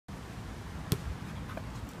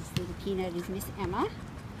little peanut is Miss Emma.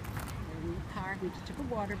 We're in the park. We just took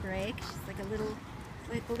a water break. She's like a little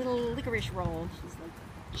licorice roll. She's like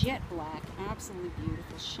jet black, absolutely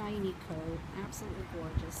beautiful, shiny coat, absolutely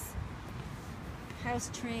gorgeous.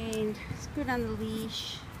 House trained. She's good on the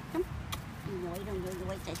leash. Come. You know, I don't know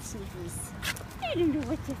what that sniff is. I don't know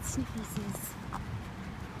what that sniff is.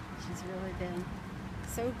 She's really been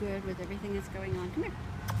so good with everything that's going on. Come here.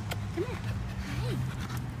 Come here. Hi.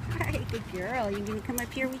 Hi, good girl. You gonna come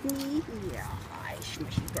up here with me? Yeah. Hi,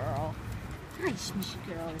 smushy girl. Hi, smushy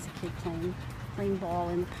girl. There's a kid playing ball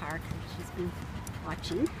in the park that she's been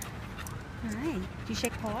watching. Hi. Do you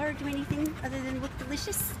shake paw or do anything other than look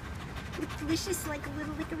delicious? Look delicious like a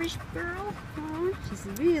little licorice girl? Aw, she's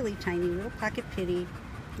really tiny, little pocket pitty.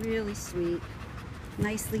 Really sweet.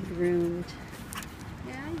 Nicely groomed.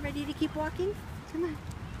 Yeah, you ready to keep walking? Come on.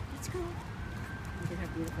 Let's go. Look at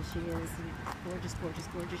how beautiful she is. Gorgeous, gorgeous,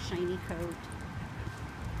 gorgeous shiny coat.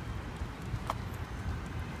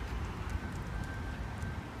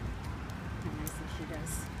 How nicely she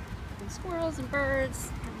does. And squirrels and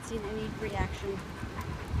birds. Haven't seen any reaction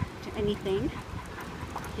to anything.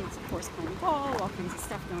 Kids, of course, playing ball. All kinds of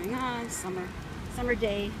stuff going on. Summer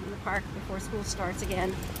day in the park before school starts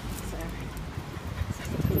again. So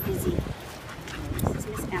it's been busy. This is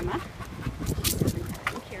Miss Emma.